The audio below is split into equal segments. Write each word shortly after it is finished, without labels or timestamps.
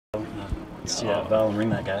See that bell and ring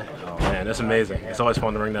that guy. Oh man, that's amazing. It's always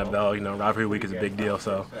fun to ring that bell. You know, rivalry week is a big deal,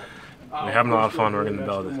 so we're having a lot of fun ringing the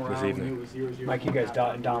bell this evening. Mike, you guys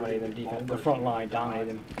dominated them defense. The front line dominated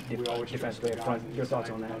them defensively up front. Your thoughts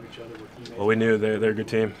on that? Well, we knew they're a good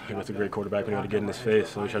team. It's a great quarterback. We knew how to get in his face,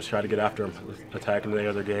 so we just tried to get after him, attack him in the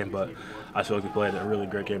other game. But I feel like we played a really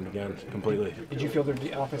great game again, completely. Did you feel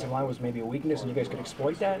the offensive line was maybe a weakness and you guys could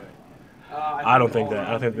exploit that? I don't think that.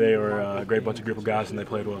 I think they were a great bunch of group of guys and they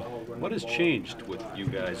played well. What has changed with you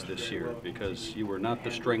guys this year? Because you were not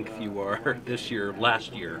the strength you are this year,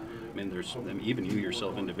 last year. I mean, even you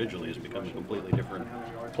yourself individually has become a completely different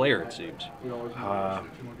player, it seems. I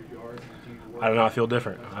don't know. I feel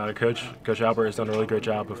different. Coach Albert has done a really great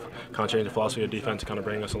job of kind of changing the philosophy of defense to kind of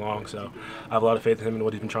bring us along. So I have a lot of faith in him and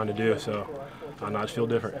what he's been trying to do. So I just feel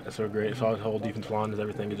different. It's so great. It's all the whole defense line is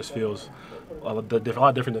everything. It just feels a lot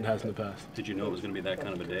different than it has in the past. Did you know it was going to be that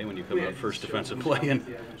kind of a day when you come out first defensive play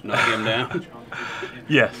and knock him down?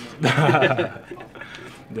 Yes.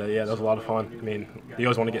 Yeah, that was a lot of fun. I mean, you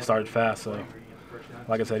always want to get started fast. So,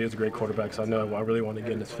 like I said, he was a great quarterback. So I really wanted to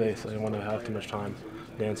get in his face. I didn't want to have too much time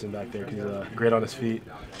dancing back there because he's great on his feet,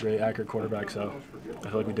 great accurate quarterback. So I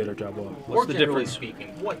feel like we did our job well. What's the difference? Speaking,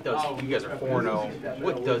 what does you guys are 4-0?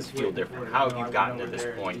 What does feel different? How have you gotten to this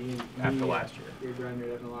point after last year?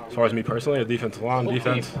 As far as me personally, the defensive line,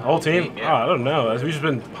 whole team. Yeah. I don't know. We've just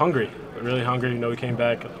been hungry, really hungry. You know, we came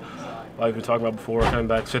back, like we've been talking about before, coming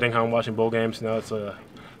back, sitting home watching bowl games. You know, it's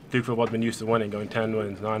Duke football's been used to winning, going 10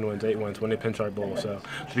 wins, 9 wins, 8 wins, winning Pinstripe Bowl. So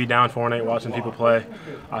to be down 4-8, watching people play,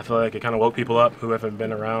 I feel like it kind of woke people up who haven't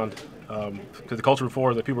been around. Because the culture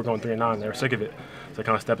before, the people were going 3-9, they were sick of it. So they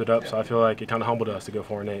kind of stepped it up. So I feel like it kind of humbled us to go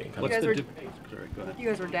 4-8. You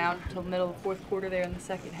guys were down until the middle of the fourth quarter there in the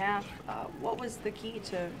second half. What was the key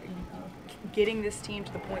to getting this team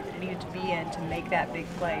to the point that it needed to be in to make that big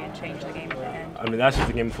play and change the game at the end? I mean, that's just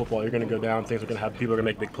the game of football. You're going to go down. Things are going to happen. People are going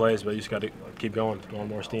to make big plays, but you just got to keep going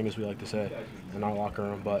more steam, as we like to say, in our locker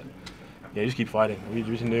room. But, yeah, you just keep fighting. We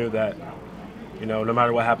just knew that, you know, no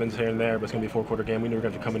matter what happens here and there, but it's going to be a four-quarter game. We knew we were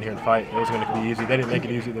going to come in here and fight. It wasn't going to be easy. They didn't make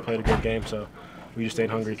it easy. They played a good game, so we just stayed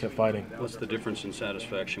hungry, kept fighting. What's the difference in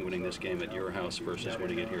satisfaction winning this game at your house versus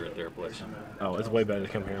winning it here at their place? Oh, it's way better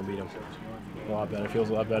to come here and beat them. A lot better. It feels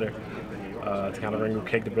a lot better. To kind of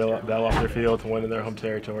kick the bell off their field, to win in their home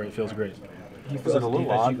territory, it feels great. Do you feel as a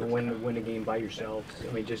defense you can win a game by yourselves?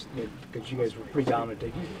 I mean, just because you guys were pretty dominant.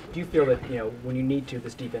 Do you feel that, you know, when you need to,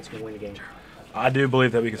 this defense can win a game? I do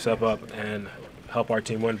believe that we can step up and help our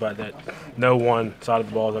team win, but that no one side of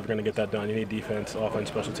the ball is ever going to get that done. You need defense, offense,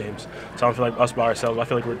 special teams. So I don't feel like us by ourselves. I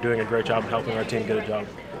feel like we're doing a great job of helping our team get the job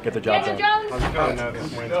done.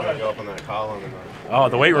 Oh,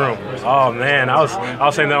 the weight room. Oh man, I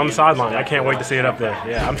was saying that on the sideline. I can't wait to see it up there.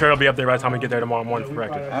 Yeah, I'm sure it'll be up there by the time we get there tomorrow morning for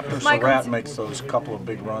practice. After Surratt makes those couple of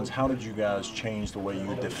big runs, how did you guys change the way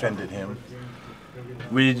you defended him?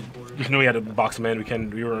 We just knew we had to box him in.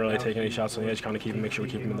 We weren't really taking any shots on the edge, kind of make sure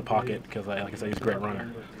we keep him in the pocket because, like I said, he's a great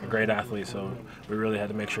runner, a great athlete. So we really had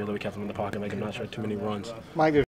to make sure that we kept him in the pocket, make him not try too many runs. Mike,